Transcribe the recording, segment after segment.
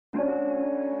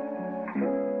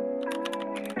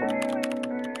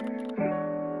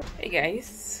Hey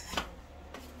guys,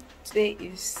 today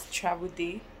is travel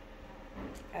day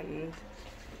and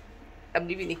I'm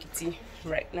leaving Ekiti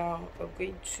right now. I'm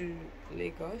going to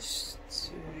Lagos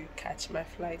to catch my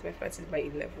flight. My flight is by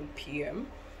 11 p.m.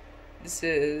 This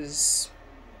is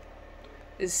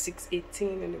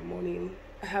 6:18 in the morning.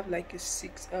 I have like a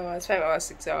 5 hours,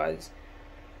 6 hours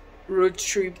road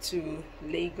trip to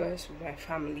Lagos with my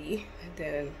family. And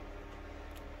then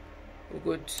we'll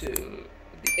go to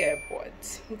the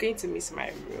airport. I'm going to miss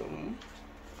my room.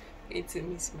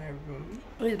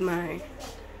 With my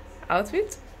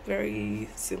outfit. Very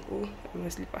simple. My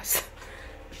slippers.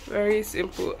 Very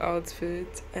simple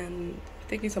outfit, and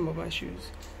taking some of my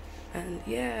shoes. And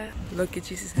yeah, lucky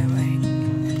Jesus have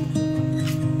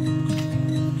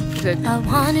I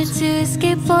wanted to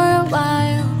escape for a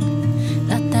while.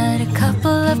 Thought that a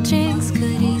couple of drinks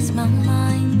could ease my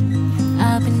mind.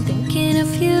 I've been thinking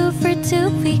of you for 2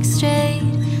 weeks straight.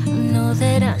 I know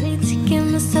that I need to get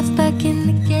myself back in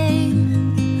the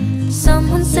game.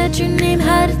 Someone said your name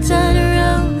had a turn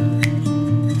around.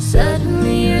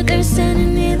 Suddenly you're there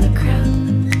standing in the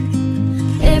crowd.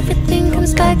 Everything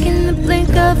comes back in the blink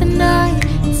of an eye.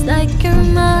 It's like you're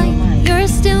mine, you're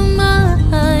still mine.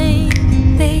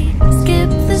 Babe, skip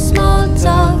the small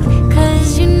talk,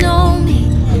 cause you know me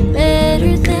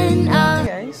better than I.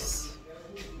 Hey guys,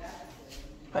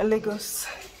 my Lagos.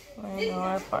 I'm in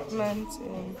our apartment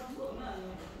in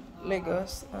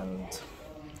Lagos, and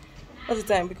what's the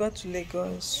time? We got to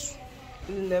Lagos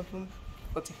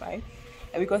 11:45,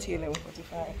 and we got here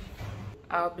 11:45.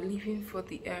 I'll be leaving for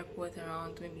the airport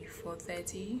around maybe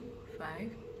 4:30,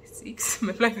 5, 6.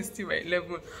 My flight is still by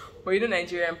 11, but you know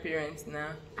Nigerian parents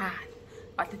now.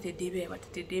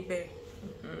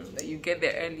 That you get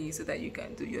there early so that you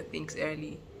can do your things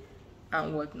early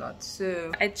and whatnot.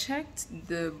 So I checked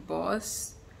the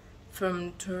bus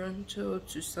from Toronto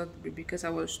to Sudbury because I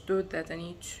was told that I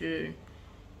need to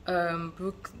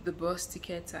book the bus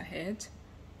tickets ahead.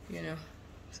 You know,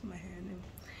 so my hair name.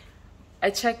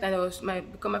 I checked and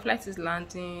because my flight is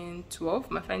landing 12.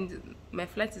 My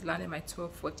flight is landing by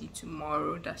 12:40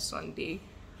 tomorrow. That's Sunday.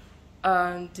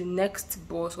 The next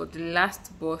bus, or the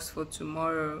last bus for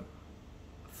tomorrow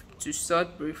to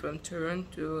Sudbury from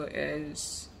Toronto,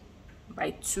 is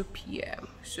by 2 p.m.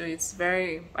 So it's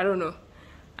very, I don't know.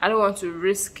 I don't want to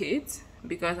risk it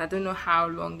because I don't know how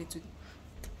long it will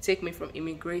take me from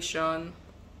immigration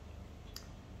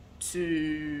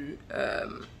to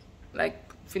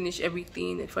like finish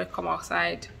everything before I come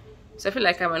outside. So I feel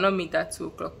like I might not meet that 2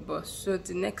 o'clock bus. So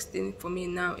the next thing for me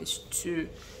now is to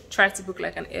try to book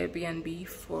like an Airbnb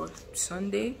for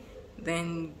Sunday,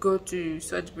 then go to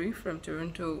Sudbury from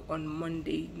Toronto on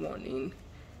Monday morning.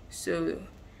 So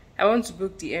I want to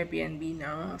book the Airbnb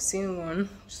now. I've seen one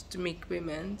just to make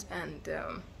payment, and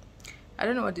I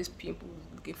don't know what these people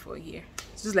are looking for here.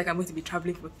 It's just like I'm going to be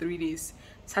traveling for 3 days: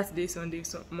 Saturday, Sunday,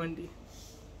 Monday.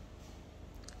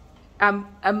 I'm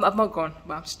not gone,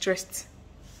 but I'm stressed.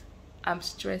 I'm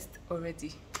stressed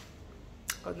already.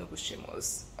 God no go shame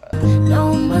us.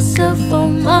 Know myself for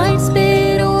mine. It's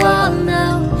been a while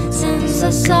now since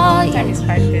I saw you,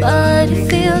 but it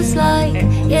feels like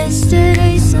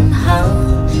yesterday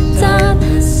somehow. Time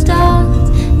has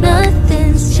stopped,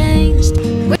 nothing's changed.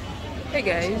 Hey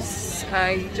guys,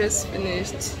 I just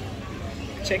finished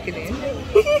checking in.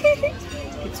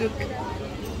 It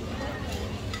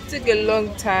took a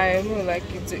long time. Like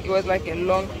it was like a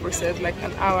long process, like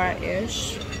an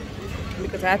hour-ish,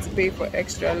 because I had to pay for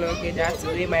extra luggage. I had to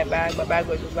weigh my bag. My bag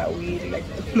was overweight, like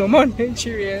normal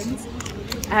Nigerians.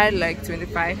 I had like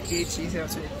 25 kgs or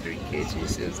 23 kgs.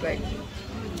 So it's like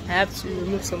I have to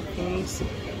remove some things.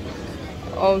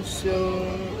 Also,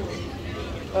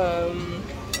 I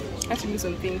have to remove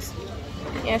some things.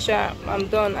 Yeah, sure, I'm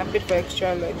done. I paid for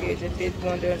extra luggage. I paid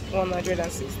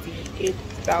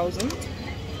 168,000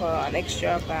 for an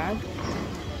extra bag.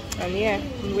 And yeah,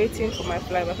 I'm waiting for my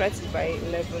flight. My flight is by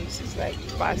 11, so it's like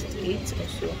past 8 or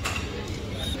so.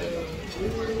 So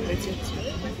I'm waiting to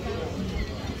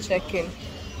check in.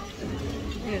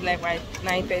 It's like by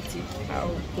 9:30.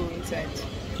 I'll go inside.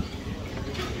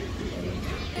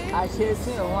 Let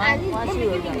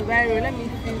me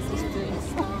finish this things.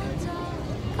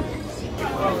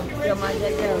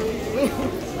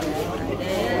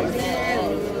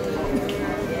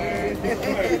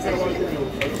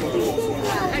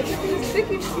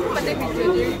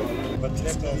 But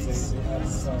letters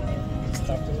has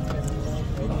started and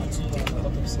maybe to take a lot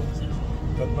of things.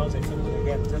 But now they can do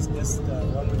again just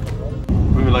 1 week ago.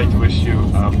 We would like to wish you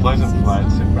a pleasant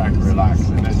flight. Sit back, relax,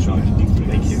 and enjoy.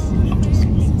 Thank you.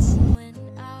 Went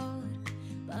out,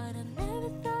 but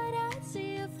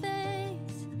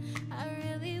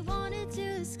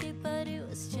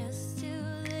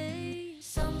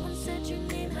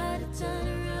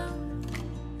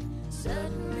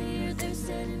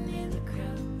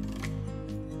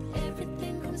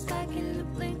the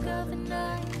blink of an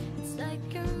eye. It's like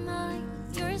you're mine,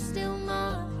 you're still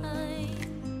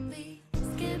mine. We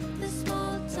skip the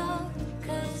small talk,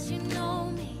 'cause you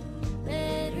know me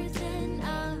better than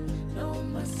I know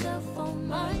myself. Oh,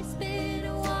 mine's been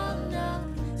a while now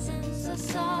since I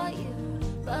saw you,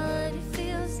 but it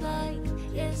feels like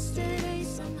yesterday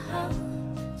somehow.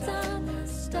 Time has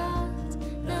stopped,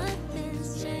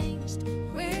 nothing's changed,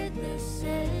 we're the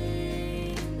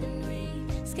same, and we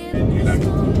skip the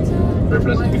small talk. Very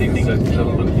pleasant good evening, ladies and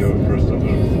gentlemen. Your first of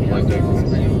flight deck.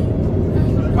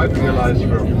 You might realize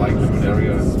we're flying through an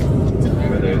area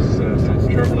where there's some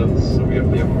turbulence, so we have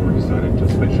therefore decided to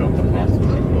switch off the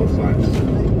fastest on both sides.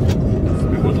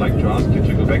 We would like to ask you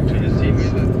to go back to your seats,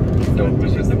 don't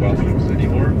visit the bathrooms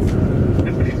anymore,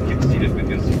 and please keep seated with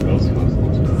your seatbelts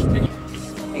fastened.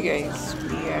 Hey guys,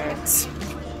 we are at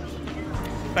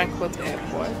Frankfurt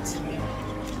Airport.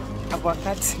 I've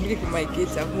had to leave my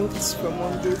gate. I've moved from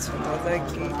one gate to another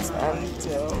gate, and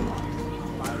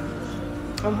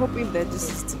I'm hoping that this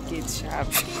is the gate sharp.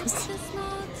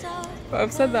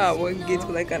 I've sat there at one gate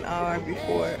for like an hour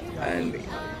before, and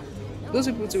those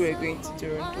people who were going to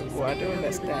Toronto, well, I don't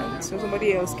understand. So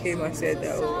somebody else came and said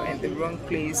that, oh, we're in the wrong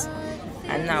place,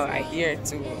 and now I'm here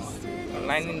to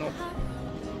lining up.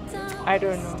 I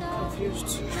don't know,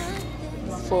 confused.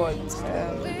 But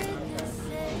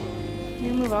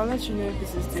you move, I'll let you know if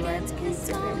this is the right gate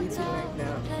and everything like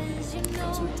that.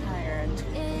 I'm so tired.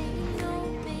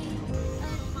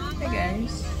 Hey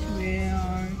guys, we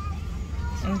are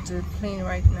on the plane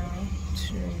right now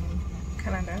to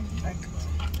Canada.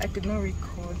 I could not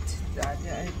record at the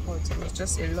airport. It was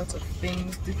just a lot of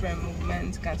things, different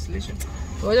movements, cancellation.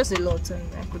 It was just a lot, and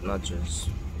I could not just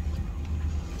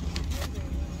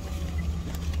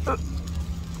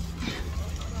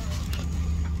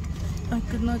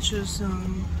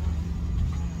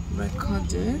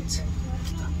record it.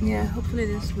 Yeah, hopefully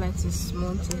this flight is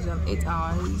smooth. It's an 8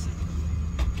 hours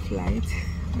flight.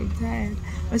 I'm tired.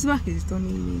 My stomach is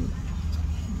turning me,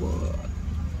 but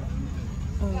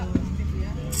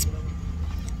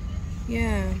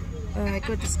yeah, I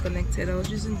got disconnected. I was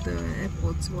using the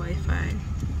airport's Wi-Fi.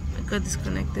 I got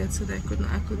disconnected, so that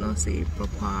I could not say a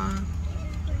proper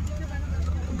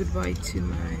goodbye to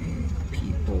my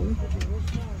people.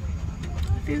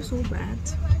 I feel so bad,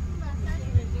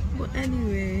 but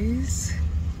anyways,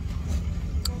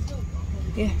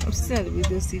 yeah, I'm still at the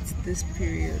window seat this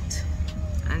period,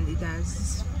 and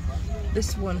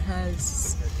this one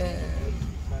has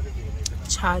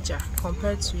charger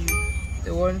compared to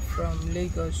the one from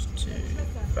Lagos to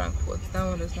Frankfurt. That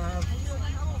one does not have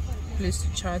a place to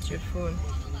charge your phone.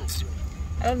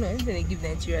 I don't know, anything they give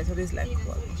Nigeria, it's always like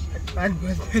what,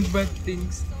 bad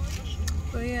things.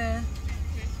 But yeah,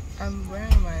 I'm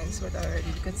wearing my sweater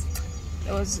already because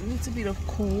there was a little bit of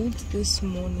cold this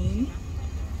morning,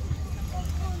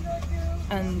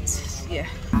 and yeah.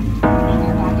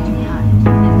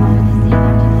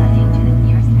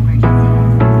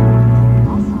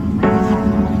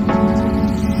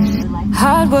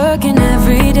 Hard working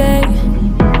every day,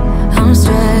 I'm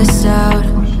stressed out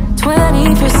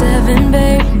 24/7,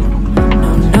 babe.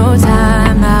 No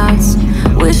timeouts,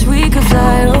 wish we could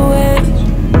fly away.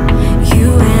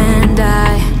 You and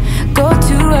I go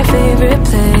to our favorite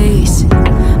place.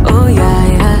 Oh yeah,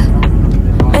 yeah.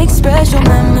 Make special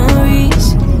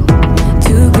memories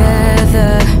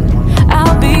together.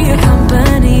 I'll be your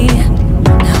company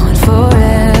now and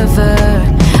forever.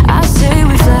 I say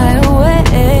we fly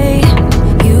away.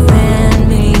 You and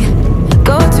me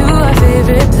go to our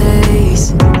favorite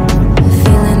place.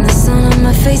 Feeling the sun on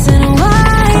my face in a while.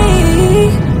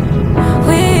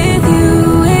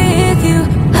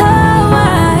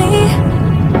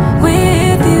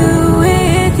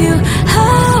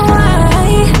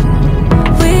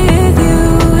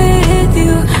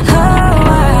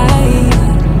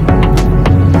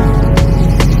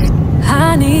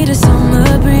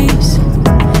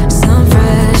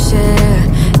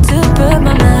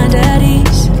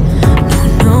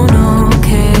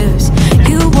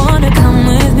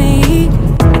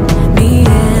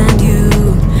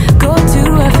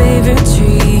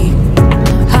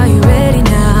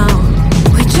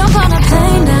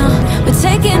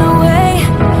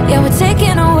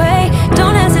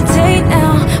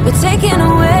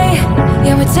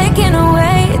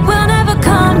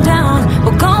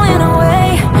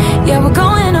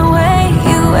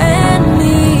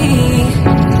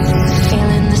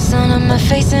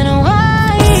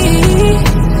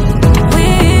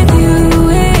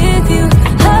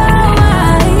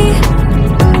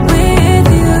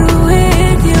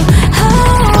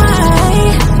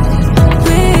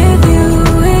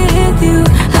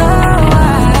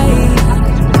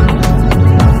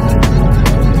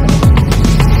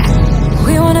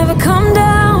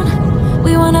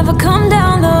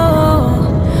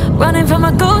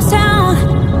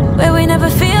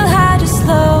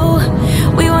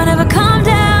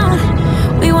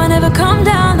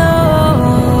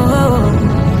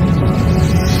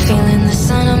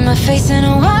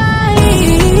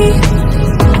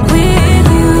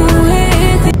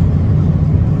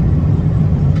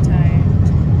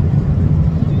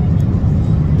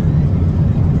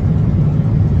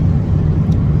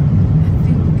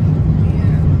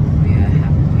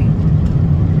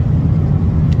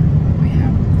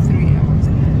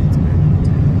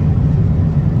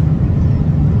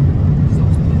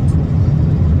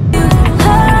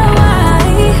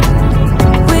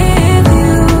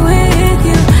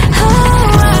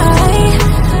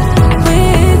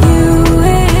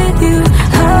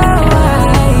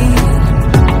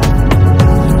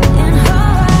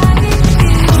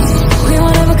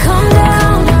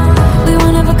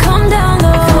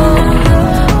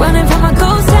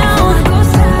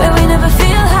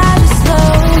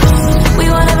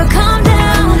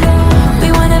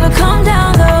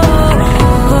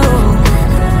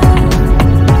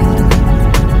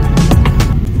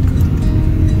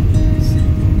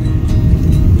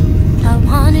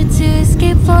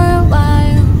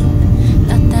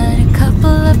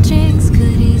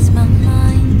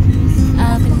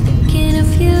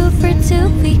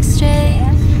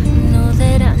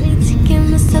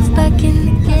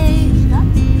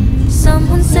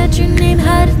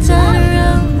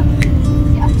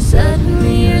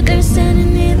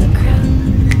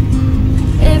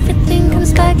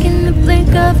 blink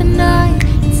of an eye,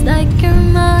 it's like you're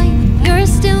mine, you're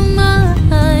still mine.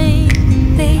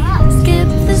 They skip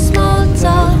the small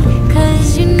talk,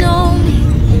 cause you know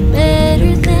me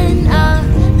better than I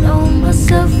know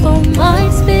myself. Oh,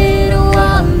 mine's been a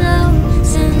while now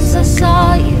since I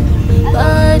saw you,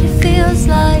 but it feels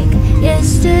like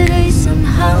yesterday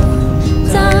somehow.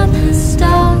 Time has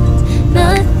stopped,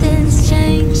 nothing's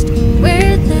changed,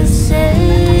 we're the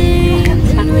same.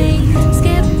 And we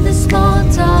skip the small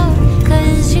talk,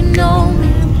 cause you know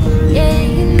me, yeah,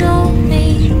 you know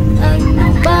me like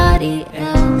nobody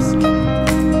else.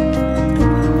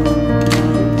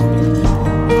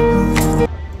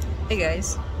 Hey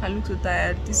guys, I look so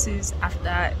tired. This is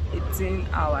after 18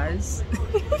 hours.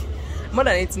 More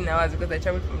than 18 hours because I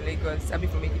traveled from Lagos. I've been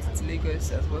from Ekiti to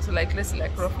Lagos as well. So like let's say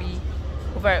like roughly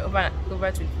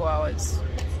over 24 hours.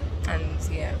 And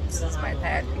yeah, this is my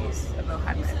tired face. I've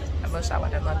not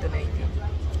showered, I've not done anything.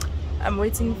 I'm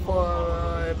waiting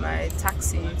for my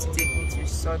taxi to take me to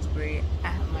Salisbury. I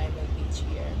have my luggage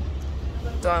here.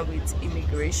 Done with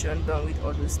immigration, done with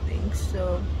all those things.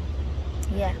 So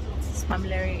yeah, it's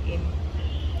familiar in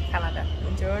Canada. I'm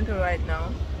in Toronto right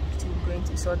now. Still going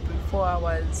to Salisbury, 4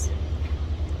 hours.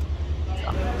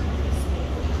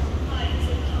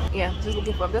 Yeah, just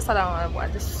looking for. I just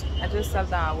sat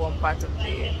down at one part of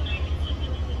the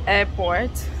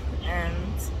airport,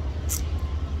 and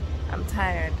I'm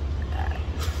tired.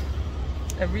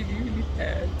 I'm really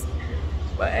tired.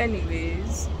 But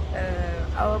anyways,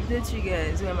 I'll update you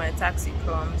guys when my taxi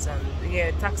comes. And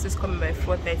yeah, taxi is coming by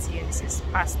 4:30, and this is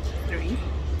past 3.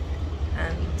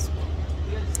 And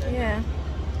yeah.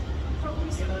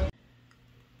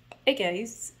 Hey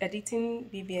guys, editing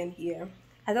Vivian here.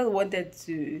 I just wanted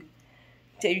to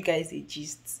tell you guys a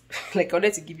gist. Like I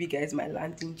wanted to give you guys my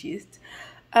landing gist.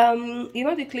 You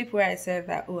know the clip where I said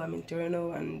that, oh, I'm in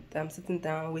Toronto and I'm sitting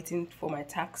down waiting for my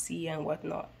taxi and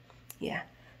whatnot. Yeah.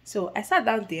 So I sat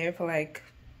down there for like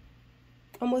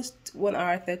almost 1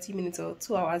 hour 30 minutes or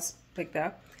 2 hours like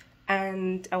that.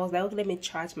 And I was like, okay, let me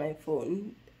charge my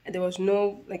phone. There was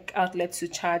no like outlet to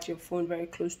charge your phone very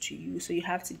close to you, so you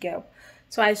have to get up.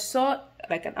 So I saw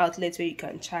like an outlet where you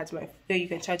can charge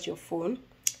your phone,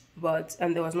 but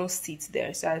there was no seats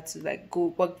there, so I had to like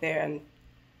go walk there, and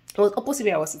it was opposite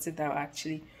where I was sitting down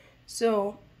actually.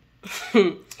 So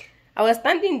I was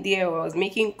standing there, I was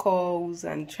making calls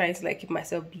and trying to like keep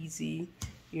myself busy,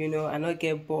 you know, and not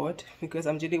get bored because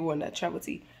I'm the one that travel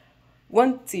to.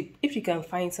 One tip, if you can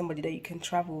find somebody that you can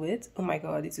travel with, oh my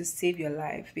god, it will save your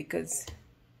life, because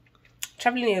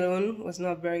traveling alone was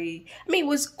not very, I mean, it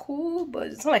was cool, but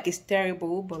it's not like it's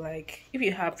terrible. But like if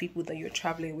you have people that you're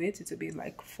traveling with, it will be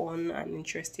like fun and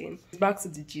interesting. Back to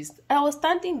the gist. I was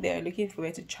standing there looking for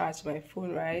where to charge my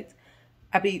phone, right?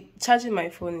 I'll be charging my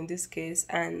phone in this case,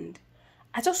 and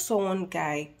I just saw one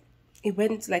guy. He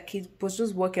went like he was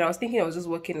just walking. I was thinking I was just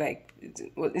walking like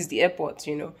it's the airport,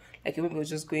 you know, like maybe he was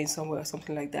just going somewhere or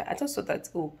something like that. I just thought that,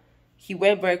 oh, he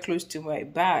went very close to my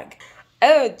bag.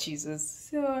 Oh Jesus!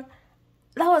 So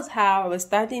that was how I was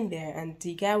standing there, and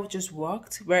the guy just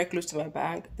walked very close to my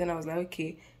bag. Then I was like,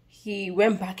 okay. He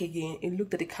went back again. He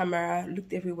looked at the camera,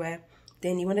 looked everywhere.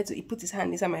 Then he put his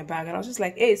hand inside my bag, and I was just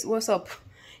like, hey, what's up?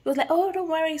 He was like, oh, don't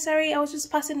worry, sorry, I was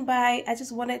just passing by. I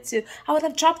just wanted to. I would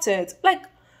have dropped it. Like,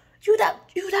 you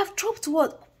would have dropped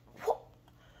what?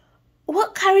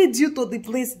 What carried you to the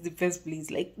place in the first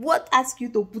place? Like, what asked you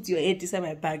to put your head inside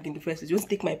my bag in the first place? You want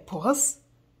to take my purse?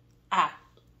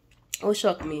 It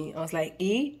shocked me. I was like,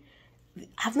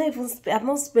 I've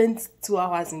not spent 2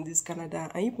 hours in this Canada,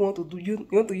 and you want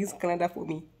to use Canada for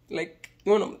me? Like,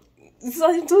 you want to? Is this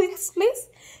how you do in this place?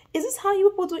 Is this how you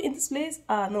people do in this place?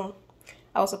 No.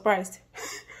 I was surprised.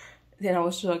 Then I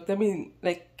was shocked. I mean,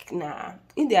 like, nah.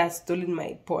 If they had stolen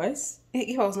my purse,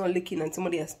 if I was not looking and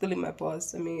somebody had stolen my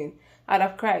purse, I mean, I'd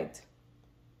have cried.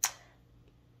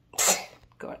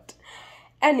 God.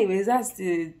 Anyways, that's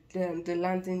the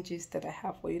landing gist that I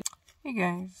have for you. Hey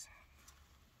guys.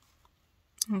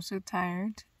 I'm so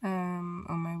tired. On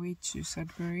my way to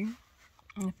Sudbury.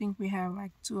 I think we have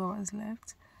like 2 hours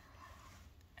left.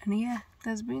 And yeah,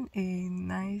 there's been a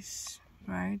nice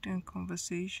ride and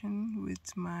conversation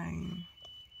with my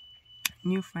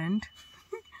new friend.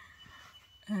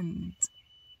 And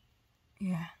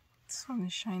yeah, the sun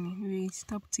is shining. We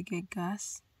stopped to get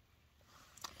gas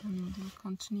and we'll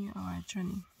continue our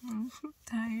journey. I'm so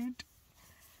tired.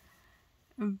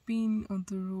 I've been on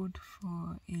the road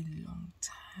for a long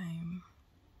time.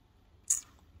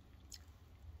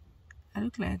 I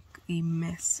look like a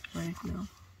mess right now,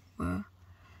 but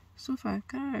so far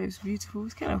Canada is beautiful.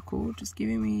 It's kind of cold. It's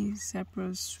giving me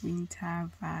Cyprus winter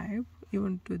vibe,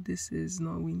 even though this is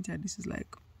not winter. This is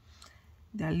like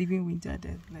they're leaving winter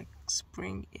there, like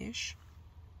spring-ish.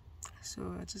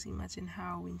 So just imagine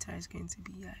how winter is going to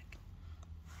be like.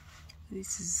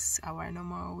 This is our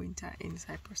normal winter in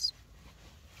Cyprus.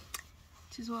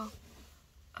 Which is well.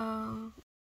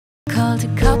 Called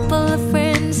a couple of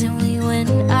friends and we went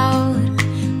out,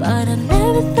 but I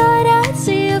never thought I'd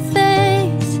see your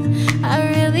face. I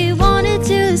really wanted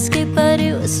to escape, but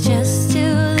it was just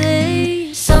too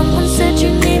late. Someone said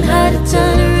your name, had to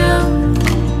turn around.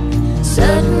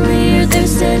 Suddenly you're there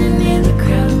standing in the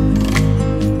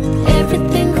crowd.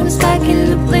 Everything comes back in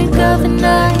the blink of an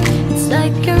eye.